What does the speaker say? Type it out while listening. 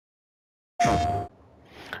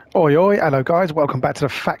Oi, oi, hello guys, welcome back to the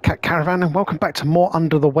Fat Cat Caravan and welcome back to more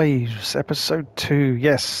Under the Waves, episode 2.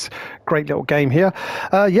 Yes, great little game here.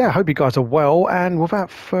 Yeah, I hope you guys are well, and without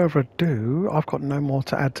further ado, I've got no more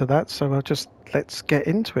to add to that, so let's get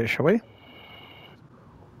into it, shall we?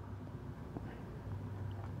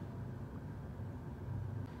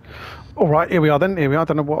 Alright, here we are then, here we are. I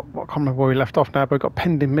don't know what, I can't remember where we left off now, but we've got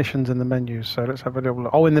pending missions in the menu, so let's have a little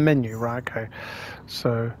look. Oh, in the menu, right, okay.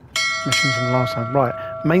 So, missions from the last time. Right,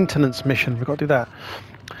 maintenance mission, we've got to do that.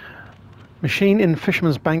 Machine in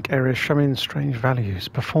Fisherman's Bank area showing strange values.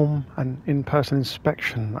 Perform an in-person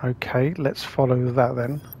inspection. Okay, let's follow that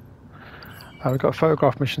then. We've got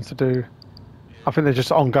photograph missions to do. I think they're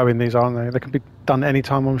just ongoing, these, aren't they? They can be done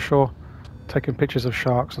anytime, I'm sure. Taking pictures of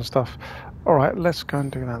sharks and stuff. Alright, let's go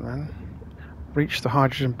and do that then. Reach the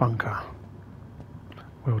hydrogen bunker.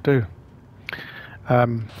 Will do.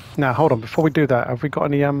 Now, hold on. Before we do that, have we got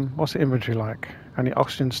any, what's the inventory like? Any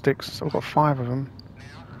oxygen sticks? So we've got 5 of them.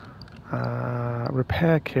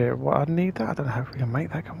 Repair kit. Well, I need that. I don't know if we can make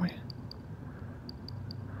that, can we?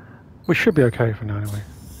 We should be okay for now, anyway.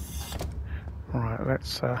 Alright,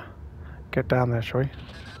 let's get down there, shall we?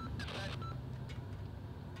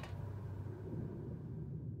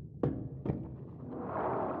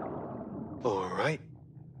 Alright.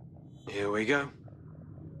 Here we go.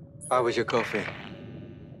 How was your coffee?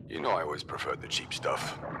 You know I always preferred the cheap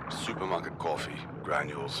stuff. Supermarket coffee,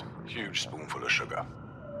 granules, huge spoonful of sugar.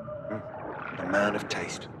 A man of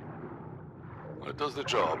taste. Well, it does the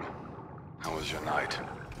job. How was your night?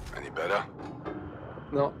 Any better?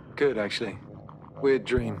 Not good, actually. Weird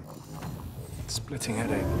dream. Splitting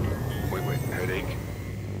headache. Wait, headache?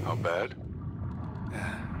 How bad?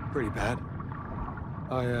 Pretty bad.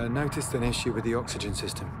 I noticed an issue with the oxygen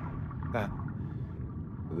system.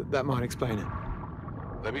 That might explain it.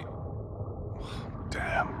 Let me...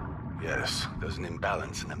 Damn. Yes, there's an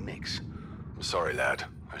imbalance in the mix. I'm sorry, lad.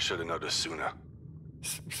 I should have noticed sooner.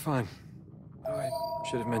 It's fine. I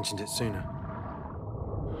should have mentioned it sooner.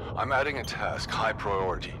 I'm adding a task, high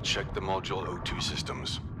priority. Check the module O2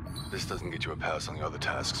 systems. This doesn't get you a pass on the other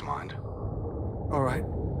tasks, mind? Alright.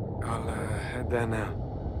 I'll head there now.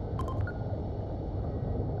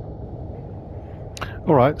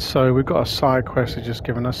 Alright, so we've got a side quest he's just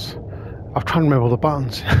given us. I'm trying to remember all the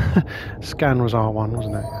buttons. Scan was R1,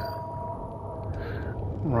 wasn't it?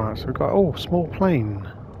 Right, so we've got... Oh, small plane.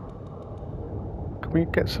 Can we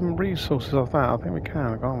get some resources off that? I think we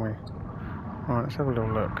can, can't we? Right, let's have a little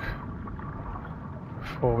look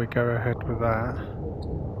before we go ahead with that.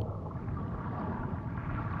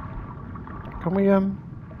 Can we, I'm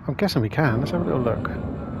guessing we can. Let's have a little look.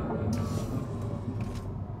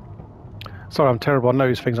 Sorry, I'm terrible. I know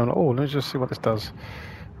these things. I'm like, oh, let me just see what this does.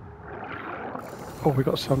 Oh, we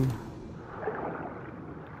got some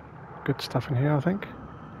good stuff in here, I think.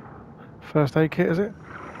 First aid kit, is it?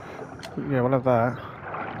 Yeah, we'll have that.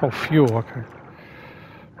 Oh, fuel, okay.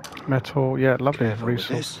 Metal, yeah, lovely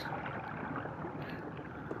resource.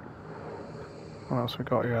 What else we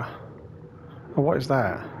got here? Oh, what is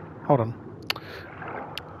that? Hold on.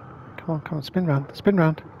 Come on, spin round, spin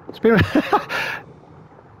round, spin round.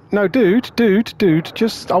 No, dude,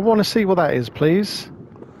 just, I want to see what that is, please.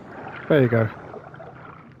 There you go.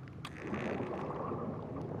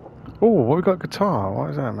 Oh, what we got? Guitar. What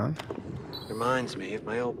is that, man? Reminds me of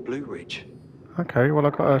my old Blue Ridge. Okay, well, I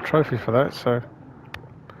got a trophy for that, so...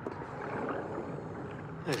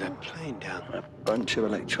 There's a plane down there. A bunch of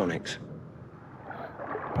electronics.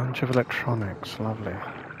 Bunch of electronics, lovely.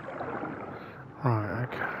 Right,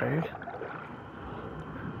 okay.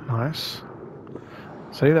 Nice.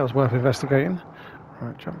 See, that was worth investigating.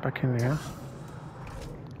 Right, jump back in here.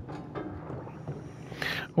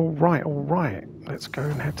 Alright. Let's go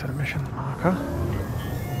and head to the mission marker.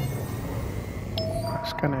 Right,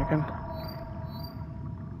 scan it again.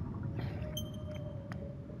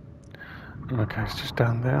 Okay, it's just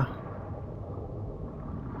down there.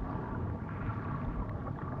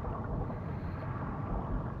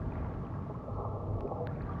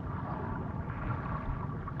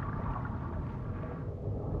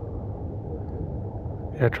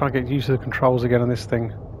 Yeah, try and get used to the controls again on this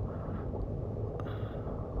thing.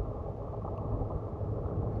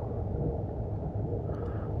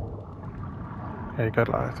 Yeah, you go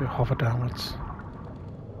like to hover downwards.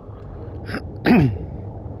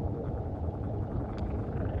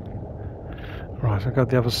 Right, so I've got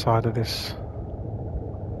the other side of this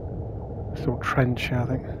little trench here, I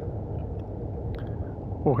think.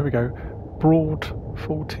 Oh, here we go. Broad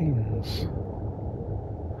 14s.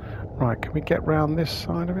 Right, can we get round this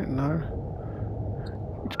side of it? No.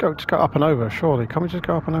 Just go up and over, surely. Can't we just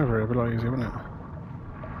go up and over it? It'd be a lot easier, wouldn't it?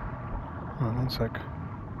 Right, 1 sec.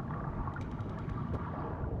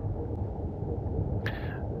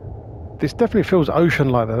 This definitely feels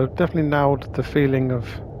ocean-like though. They've definitely nailed the feeling of...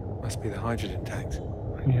 Must be the hydrogen tanks.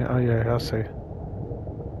 Yeah, oh yeah, I see.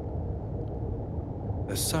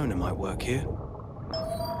 A sonar might work here.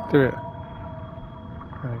 Do it.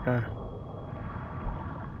 There you go.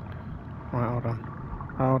 Right, hold on.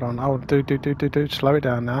 Hold on. Oh, do. Slow it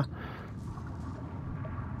down now.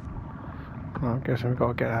 Well, I guess we've got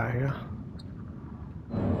to get out of here.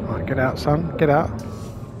 Right, get out, son. Get out.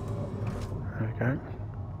 There you go.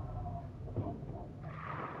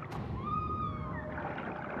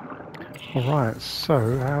 Alright,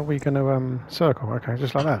 so how are we going to circle? Okay,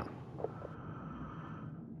 just like that.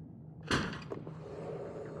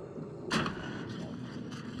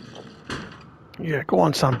 Yeah, go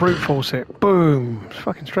on, son. Brute force it. Boom.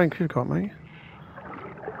 Fucking strength you've got, mate.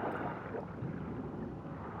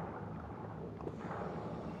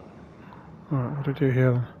 Alright, what do we do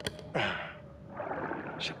here then?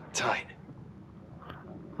 Shut tight.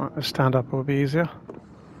 Right, let's stand up. It'll be easier.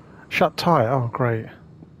 Shut tight. Oh, great.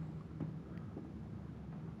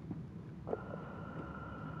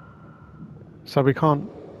 So we can't...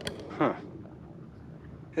 Huh.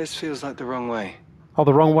 This feels like the wrong way. Oh,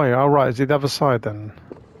 the wrong way. Oh, right. Is it the other side then?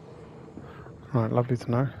 Right, lovely to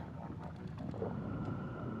know.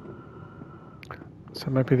 So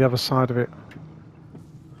maybe the other side of it.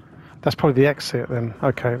 That's probably the exit then.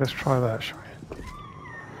 Okay, let's try that, shall we?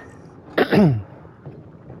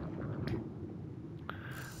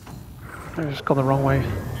 I just gone the wrong way.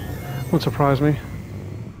 Wouldn't surprise me.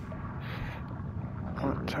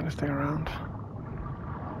 Right, turn this thing around.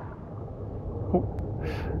 Oh.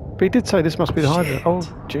 But he did say this must be the hydrogen. Oh,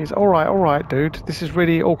 jeez. All right, dude. This is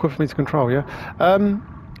really awkward for me to control, yeah?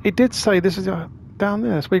 It did say this is down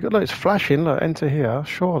there. So we got, look, it's flashing. Look, enter here.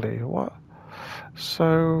 Surely. What?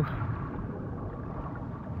 So...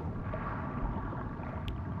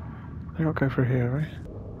 I think I'll go through here, right?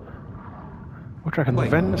 What do you reckon? The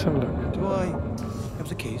vent? Let's have a look. Do I have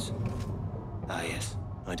the keys? Ah, yes,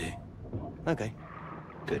 I do. Okay,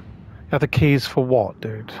 good. You have the keys for what,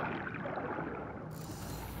 dude?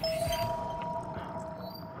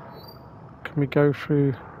 Can we go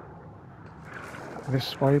through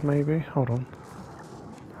this way, maybe? Hold on.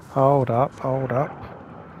 Hold up.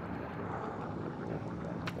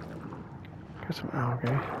 Get some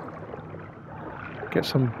algae. Get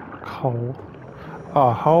some coal.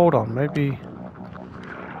 Oh, hold on, maybe...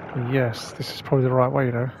 Yes, this is probably the right way,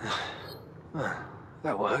 you know.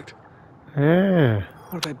 That worked. Yeah.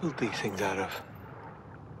 What do they build these things out of?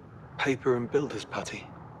 Paper and builder's putty.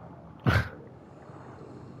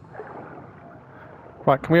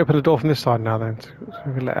 Right, can we open the door from this side now then? So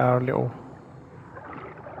we can let our little...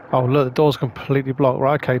 Oh look, the door's completely blocked.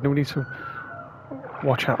 Right, okay, then we need to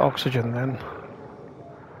watch out oxygen then.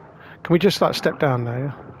 Can we just like step down there,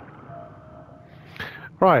 yeah?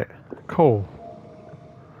 Right, cool.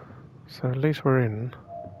 So at least we're in.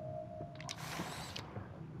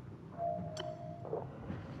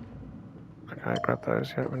 Okay, grab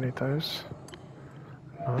those, yeah, we need those.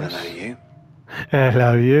 Nice. Hello, you.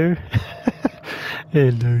 Hello, you.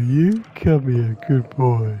 Hello, you. Come here, good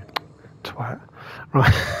boy. Twat.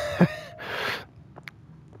 Right.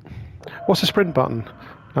 What's the sprint button?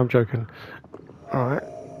 No, I'm joking. Alright.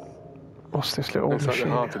 What's this little Looks machine? like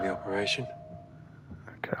the heart of the operation.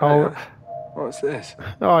 Okay. Oh, What's this?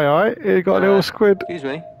 aye. You got a little squid. Excuse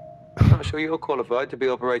me. Not sure you're qualified to be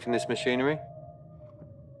operating this machinery.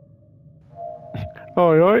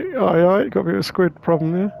 Aye. Got a bit of a squid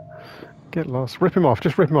problem there. Get lost. Rip him off.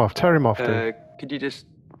 Just rip him off. Tear him off, dude. Could you just...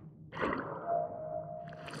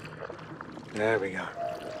 There we go.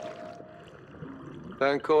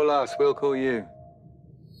 Don't call us, we'll call you.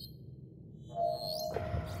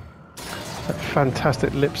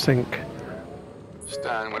 Fantastic lip sync.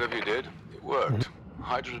 Stan, whatever you did, it worked.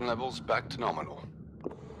 Hydrogen levels back to nominal.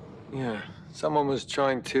 Yeah, someone was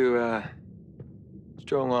trying to,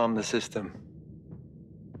 strong-arm the system.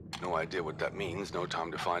 No idea what that means, no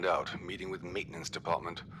time to find out. Meeting with maintenance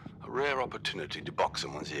department. A rare opportunity to box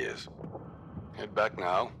someone's ears. Head back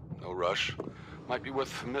now, no rush. Might be worth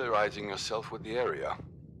familiarizing yourself with the area.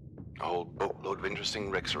 A whole boatload of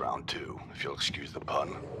interesting wrecks around too, if you'll excuse the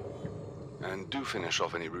pun. And do finish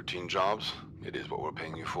off any routine jobs. It is what we're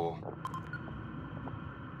paying you for.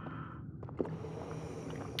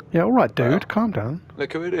 Yeah, alright, dude. Well, Calm down.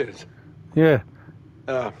 Look who it is. Yeah.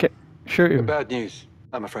 Shoot The him. bad news.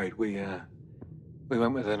 I'm afraid we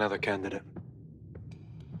went with another candidate.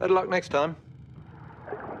 Better luck next time.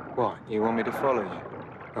 What, you want me to follow you?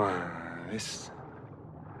 This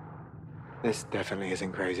definitely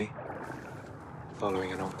isn't crazy.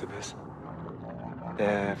 Following an octopus.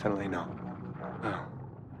 Definitely not. Oh.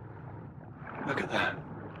 Look at that.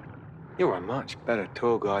 You're a much better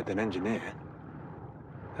tour guide than engineer.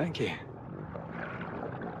 Thank you.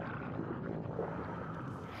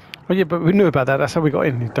 Oh yeah, but we knew about that. That's how we got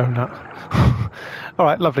in, you donut. All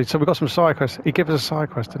right, lovely. So we got some side quests. He gave us a side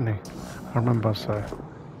quest, didn't he? I remember, so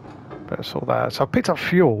better sort that out. So I picked up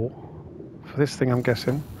fuel for this thing, I'm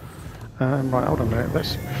guessing. Right, hold on a minute.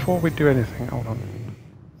 Before we do anything, hold on.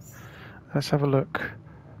 Let's have a look.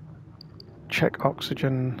 Check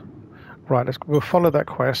oxygen. Right, we'll follow that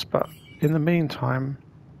quest, but in the meantime...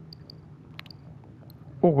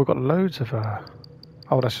 Oh, we've got loads of...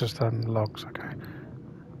 Oh, that's just logs, okay.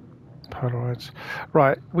 Polaroids.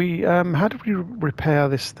 Right, how do we repair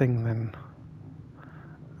this thing then?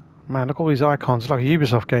 Man, look at all these icons. It's like a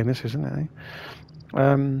Ubisoft game, this, isn't it?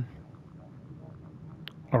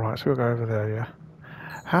 Alright, so we'll go over there, yeah.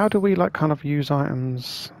 How do we, like, kind of use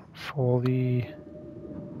items for the...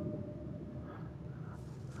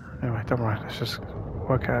 Anyway, don't worry, let's just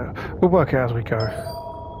work out. We'll work it out as we go.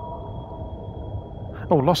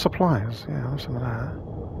 Oh, lost supplies. Yeah, I'll have some of that.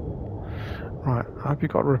 Right, I hope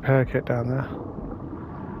you've got a repair kit down there.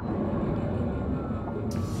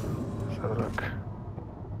 Let's have a look.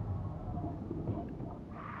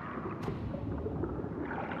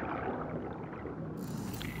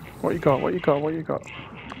 What you got? What you got? What you got?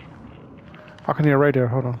 I can hear a radio,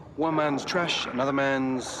 hold on. One man's trash, another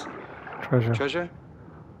man's... Treasure. treasure?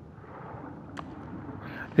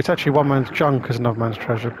 It's actually one man's junk is another man's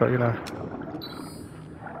treasure, but you know.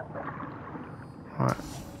 Right.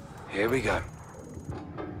 Here we go.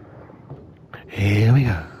 Here we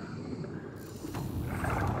go.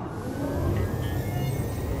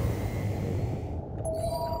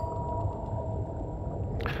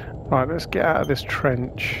 Right, let's get out of this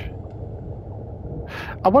trench.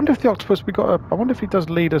 I wonder if the octopus I wonder if he does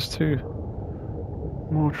lead us to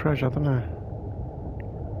more treasure, I don't know.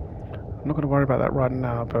 I'm not going to worry about that right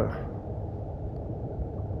now, but...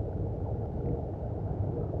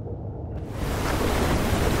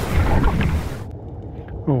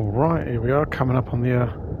 Alright, here we are, coming up on the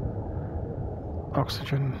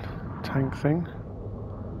oxygen tank thing.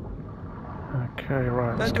 Okay,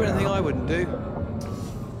 right. Don't do anything I wouldn't do.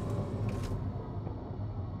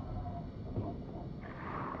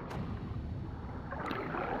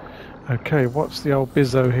 Okay, what's the old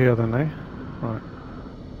bizzo here then, eh? Right.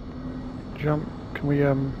 Jump. Can we,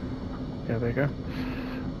 yeah, there you go.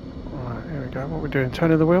 Right, here we go. What are we doing?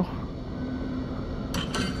 Turning the wheel?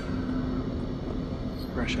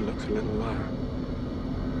 Pressure looks a little low.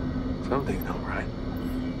 Something's not right.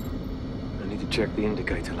 I need to check the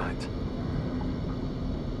indicator lights.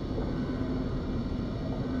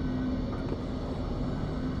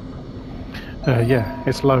 Yeah,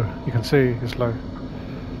 it's low. You can see it's low.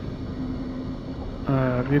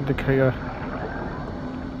 The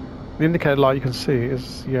indicator light you can see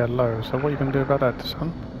is, yeah, low. So what are you going to do about that, son?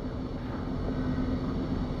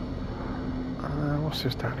 What's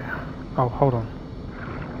this down here? Oh, hold on.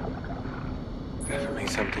 Definitely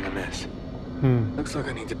something amiss. Looks like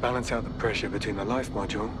I need to balance out the pressure between the life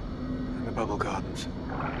module and the bubble gardens.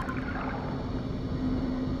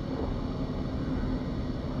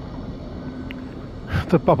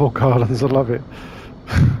 The bubble gardens, I love it.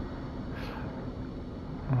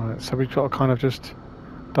 Alright, so we've got to kind of just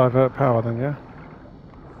divert power then, yeah?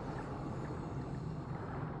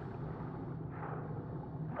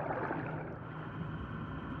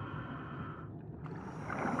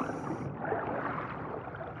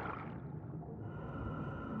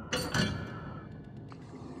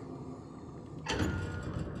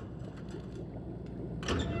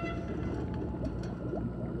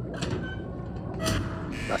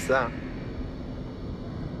 That's that.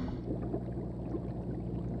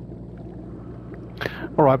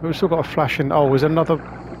 Alright, but we've still got a flashing... Oh, there's another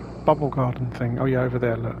bubble garden thing. Oh yeah, over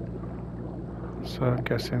there, look. So I'm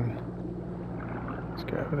guessing... Let's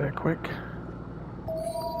get over there quick.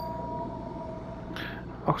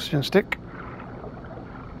 Oxygen stick.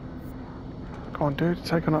 Go on, dude.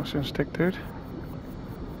 Take an oxygen stick, dude.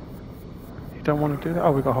 You don't want to do that?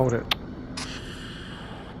 Oh, we've got to hold it.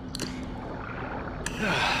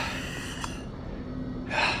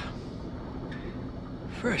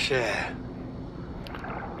 Fresh air.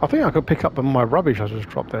 I think I could pick up my rubbish I just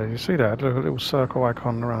dropped there. You see that? Look, a little circle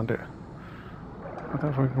icon around it. I don't know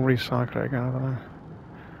if we can recycle it again, I don't know.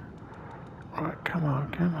 Right, come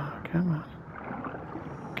on, come on, come on.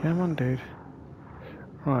 Come on, dude.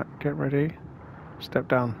 Right, get ready. Step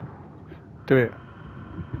down. Do it.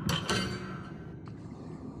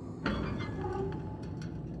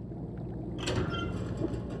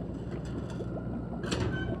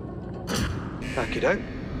 Okie doke.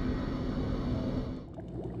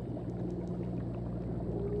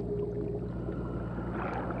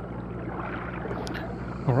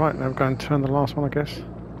 Alright, now we're going to turn the last one, I guess.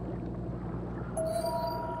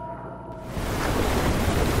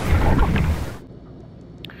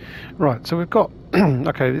 Right, so we've got...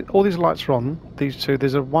 okay, all these lights are on. These two,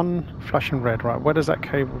 there's a one flashing red, right? Where does that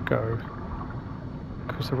cable go?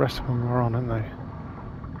 Because the rest of them are on, aren't they?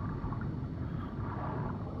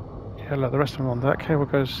 Yeah, look, the rest of them are on. That cable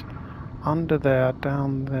goes under there,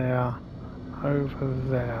 down there, over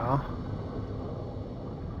there.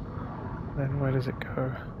 Then where does it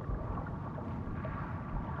go?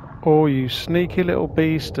 Oh, you sneaky little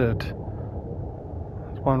beastard.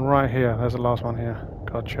 There's one right here. There's the last one here.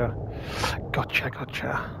 Gotcha. Gotcha.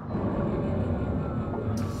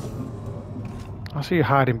 I see you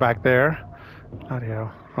hiding back there. Bloody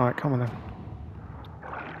hell. Right, come on then.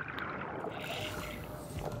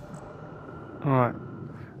 Alright.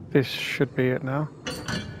 This should be it now.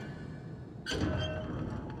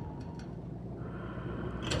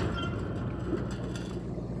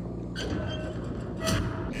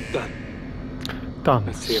 Done.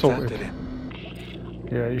 Let's see if Sorted. that did it.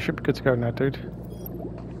 Yeah, you should be good to go now, dude.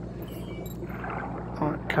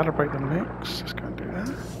 Alright, calibrate the mix. Let's go and do that.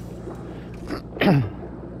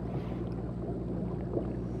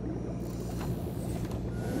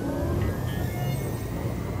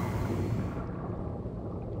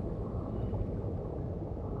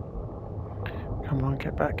 Come on,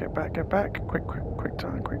 get back. Quick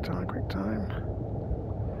time.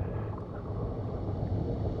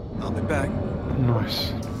 I'll be back.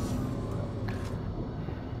 Nice.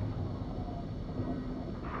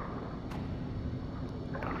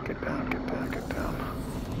 Get down.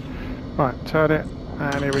 Right, turn it,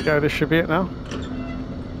 and here we go. This should be it now.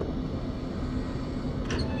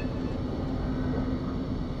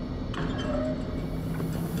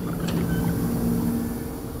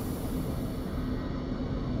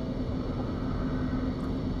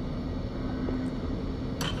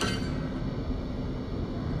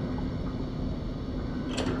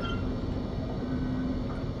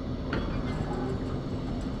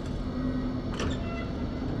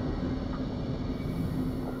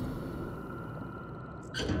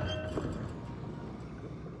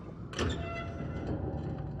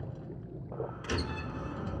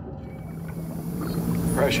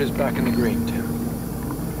 Pressure's back in the green,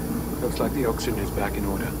 Tim. Looks like the oxygen is back in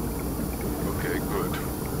order. Okay, good.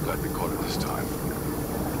 Glad we caught it this time.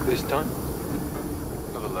 This time?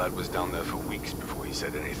 Another lad was down there for weeks before he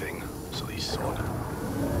said anything, so he sawed.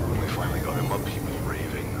 When we finally got him up, he was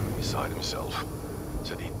raving, beside himself.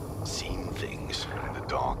 Said he'd seen things in the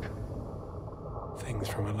dark. Things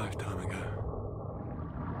from a lifetime ago.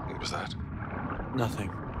 What was that?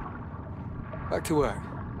 Nothing. Back to work.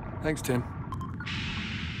 Thanks, Tim.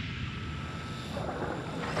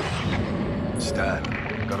 Stan,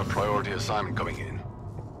 got a priority assignment coming in.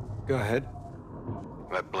 Go ahead.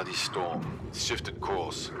 That bloody storm. It's shifted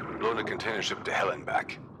course. Blown a container ship to hell and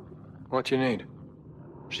back. What you need?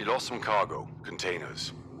 She lost some cargo,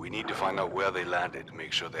 containers. We need to find out where they landed,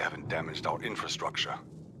 make sure they haven't damaged our infrastructure.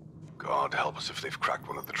 God help us if they've cracked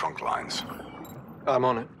one of the trunk lines. I'm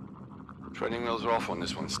on it. Training wheels are off on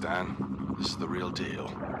this one, Stan. This is the real deal.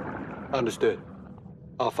 Understood.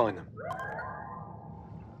 I'll find them.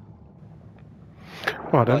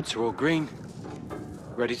 Well done. Lights are all green.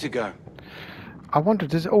 Ready to go. I wonder,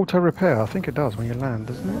 does it auto repair? I think it does when you land,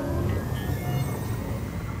 doesn't it?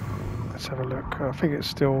 Let's have a look. I think it's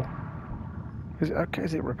still... Is it okay?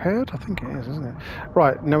 Is it repaired? I think it is, isn't it?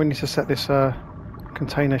 Right, now we need to set this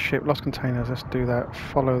container ship, lost containers. Let's do that.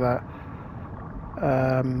 Follow that.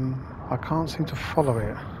 I can't seem to follow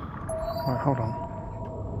it. Right, hold on.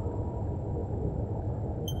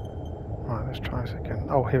 Right, let's try this again.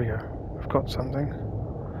 Oh, here we go. We've got something.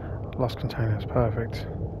 Lost containers, perfect.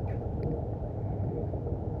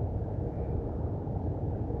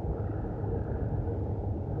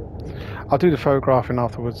 I'll do the photographing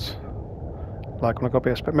afterwards. Like when I got a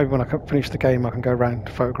bit of space. Maybe when I finish the game, I can go around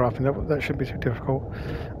photographing. That shouldn't be too difficult.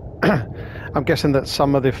 I'm guessing that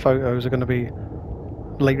some of the photos are going to be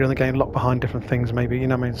later in the game, locked behind different things. Maybe, you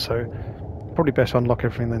know what I mean. So probably best to unlock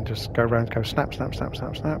everything, then just go around, go snap.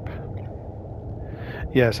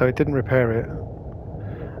 Yeah, so it didn't repair it.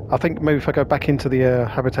 I think maybe if I go back into the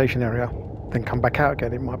habitation area, then come back out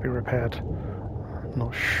again, it might be repaired. I'm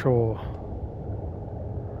not sure.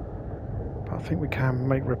 But I think we can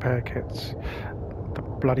make repair kits. The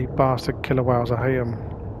bloody bastard killer whales, I hate them.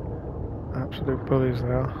 Absolute bullies they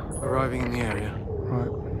are. Arriving in the area.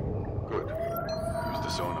 Right. Good. Use the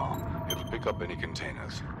sonar. It'll pick up any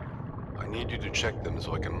containers. I need you to check them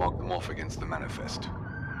so I can mark them off against the manifest.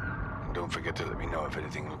 And don't forget to let me know if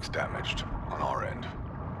anything looks damaged on our end.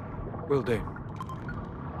 Will do.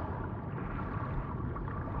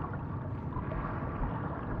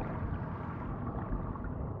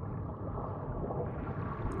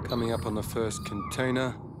 Coming up on the first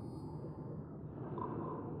container.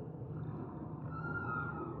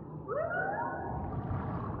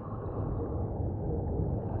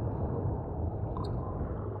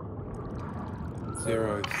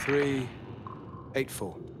 Zero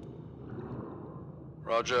 384.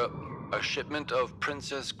 Roger. A shipment of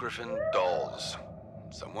Princess Griffin dolls.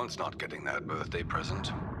 Someone's not getting that birthday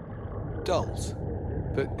present. Dolls?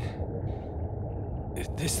 But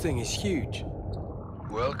this thing is huge.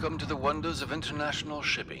 Welcome to the wonders of international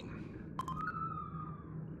shipping.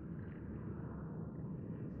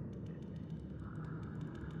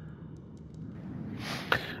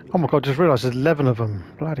 Oh my god, just realised there's 11 of them.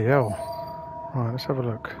 Bloody hell. Right, let's have a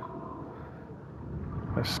look.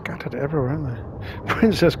 They're scattered everywhere, aren't they?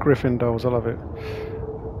 Princess Griffin dolls, I love it.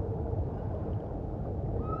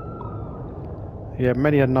 Yeah,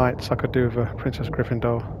 many a nights I could do with a Princess Griffin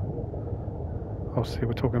doll. Obviously,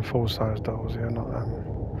 we're talking full-size dolls, yeah, not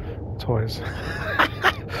toys.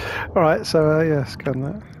 Alright, so yeah, scan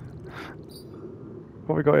that.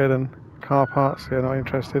 What we got here then? Car parts, yeah, not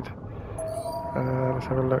interested. Let's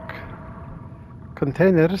have a look.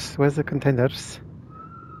 Containers, where's the containers?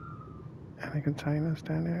 Any containers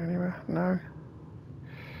down here anywhere? No.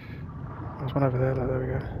 There's one over there, there we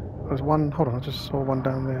go. There's one, hold on, I just saw one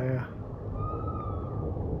down there, yeah.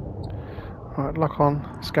 Alright, lock on,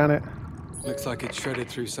 scan it. Looks like it's shredded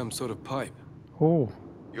through some sort of pipe. Oh.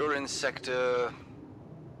 You're in sector...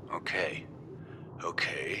 Okay.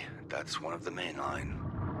 Okay, that's one of the main line.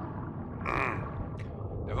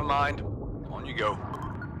 Never mind. On you go.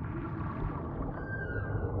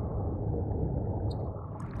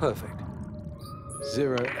 Perfect.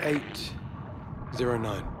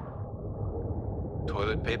 0809.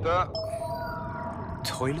 Toilet paper?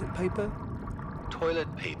 Toilet paper?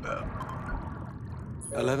 Toilet paper.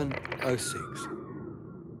 1106.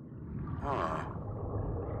 Huh.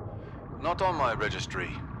 Not on my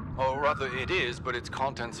registry. Or rather, it is, but its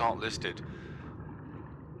contents aren't listed.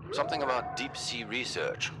 Something about deep-sea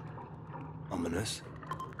research. Ominous.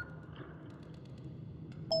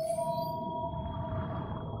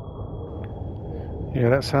 Yeah,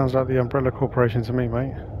 that sounds like the Umbrella Corporation to me,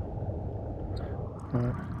 mate.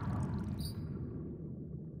 Right.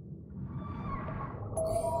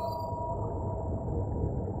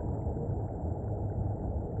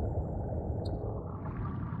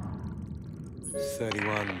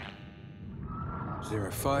 Thirty-one.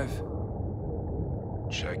 05.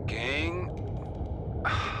 Checking.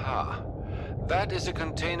 Aha. That is a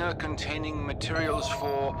container containing materials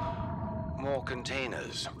for more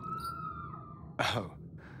containers. Oh.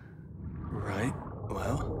 Right,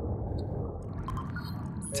 well.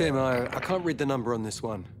 Tim, I can't read the number on this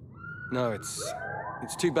one. No, it's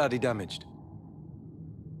too badly damaged.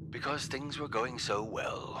 Because things were going so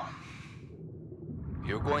well.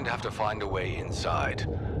 You're going to have to find a way inside.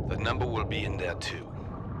 The number will be in there too.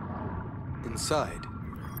 Inside?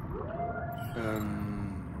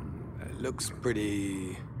 It looks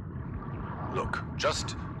pretty... Look,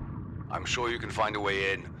 I'm sure you can find a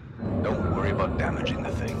way in. Don't worry about damaging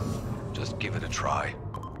the thing. Just give it a try.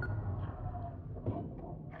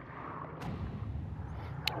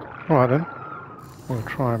 Alright then. We'll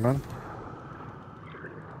try, man.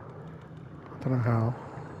 I don't know how.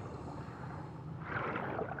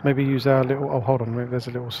 Maybe use our little... Oh, hold on. Maybe there's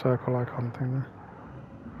a little circle icon thing there.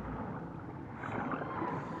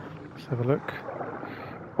 Let's have a look.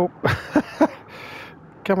 Oh.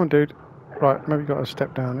 Come on, dude. Right, maybe got to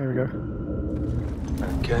step down. Here we go.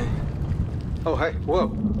 Okay. Oh, hey, whoa.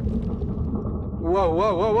 Whoa,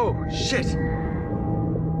 whoa, whoa, whoa. Shit!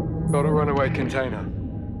 Got a runaway container.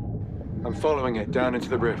 I'm following it down into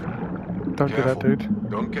the rift. Don't do that, Careful. dude.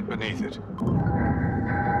 Don't get beneath it.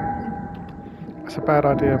 That's a bad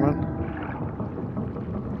idea, man.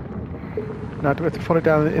 Now, do we have to follow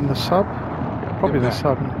down in the sub? Probably the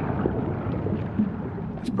sub.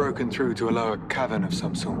 It's broken through to a lower cavern of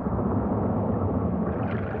some sort.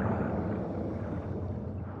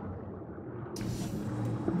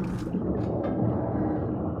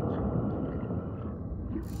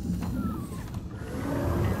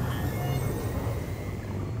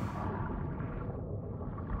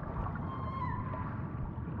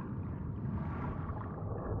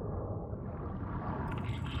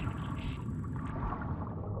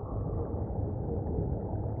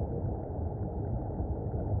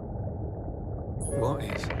 What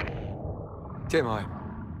is? Tim, I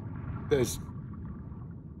There's...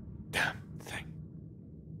 Damn thing.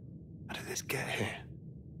 How did this get here?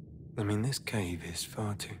 I mean, this cave is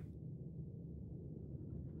far too...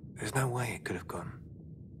 There's no way it could have gone.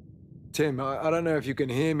 Tim, I don't know if you can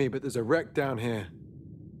hear me, but there's a wreck down here.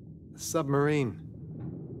 A submarine.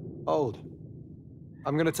 Old.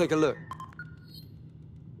 I'm gonna take a look.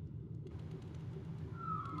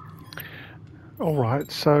 All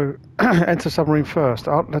right, so enter submarine first.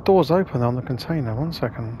 Oh, the door's open on the container. 1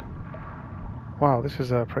 second. Wow, this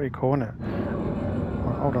is pretty cool, isn't it?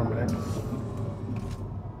 Right, hold on a minute.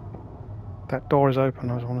 That door is open.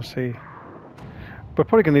 I just want to see. We're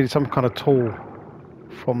probably going to need some kind of tool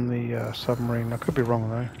from the submarine. I could be wrong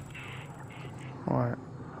though. Right,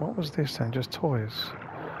 what was this then? Just toys.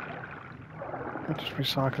 I'll just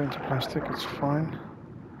recycle it into plastic. It's fine.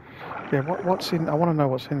 Yeah, what's in? I want to know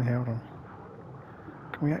what's in here. Hold on.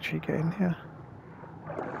 Can we actually get in here?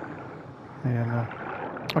 Yeah, no.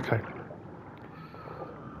 Okay.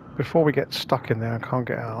 Before we get stuck in there, I can't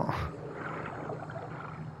get out.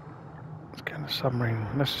 Let's get in the submarine.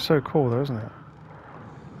 This is so cool though, isn't it?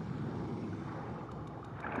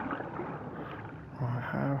 Right,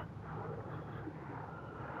 how?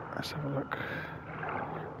 Let's have a look.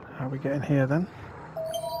 How we get in here then?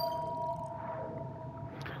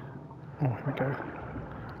 Oh, here we go.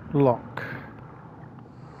 Lock.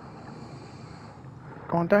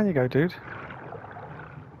 Go on, down you go, dude.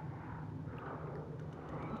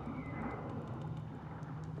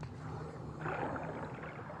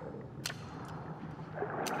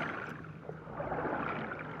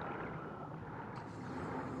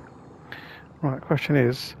 Right, question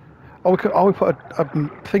is, we put a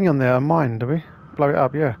thing on there, a mine, do we? Blow it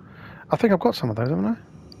up, yeah. I think I've got some of those, haven't I?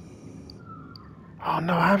 Oh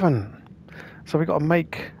no, I haven't. So we got to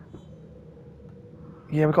make.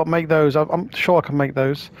 Yeah, we've got to make those. I'm sure I can make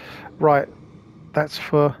those. Right, that's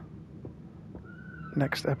for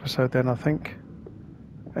next episode then, I think.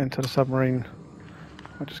 Enter the submarine.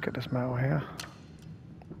 I'll just get this metal here.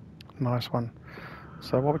 Nice one.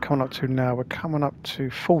 So what we're coming up to now, we're coming up to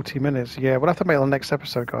 40 minutes. Yeah, we'll have to make it on the next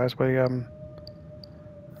episode, guys. We'll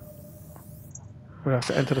have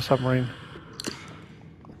to enter the submarine.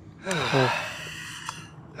 Oh.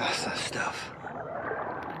 That's that stuff.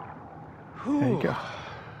 There you go.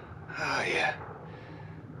 Oh, yeah.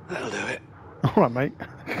 That'll do it. All right, mate.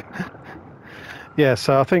 Yeah,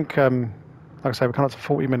 so I think, like I say, we're coming up to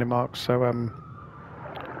 40-minute mark, so we'll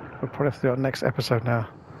probably have to do our next episode now.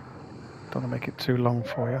 Don't want to make it too long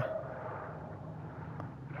for you.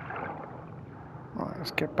 Right,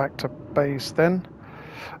 let's get back to base then.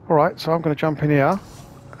 All right, so I'm going to jump in here,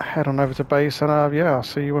 head on over to base, and yeah, I'll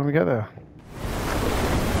see you when we get there.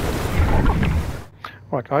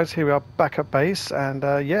 Right guys, here we are back at base, and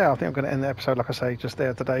yeah, I think I'm going to end the episode, like I say, just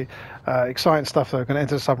there today. Exciting stuff though, going to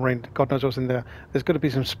enter the submarine, God knows what's in there. There's going to be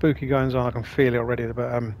some spooky goings on, I can feel it already,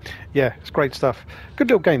 but yeah, it's great stuff. Good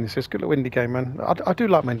little game this is, good little indie game, man. I do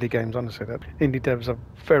like my indie games, honestly, that indie devs are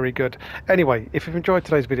very good. Anyway, if you've enjoyed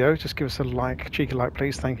today's video, just give us a like, cheeky like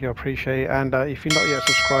please, thank you, I appreciate it. And if you're not yet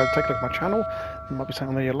subscribed, take a look at my channel, there might be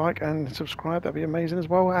something there you like, and subscribe, that'd be amazing as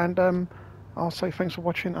well. And I'll say thanks for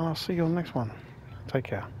watching, and I'll see you on the next one. Take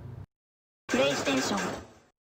care. PlayStation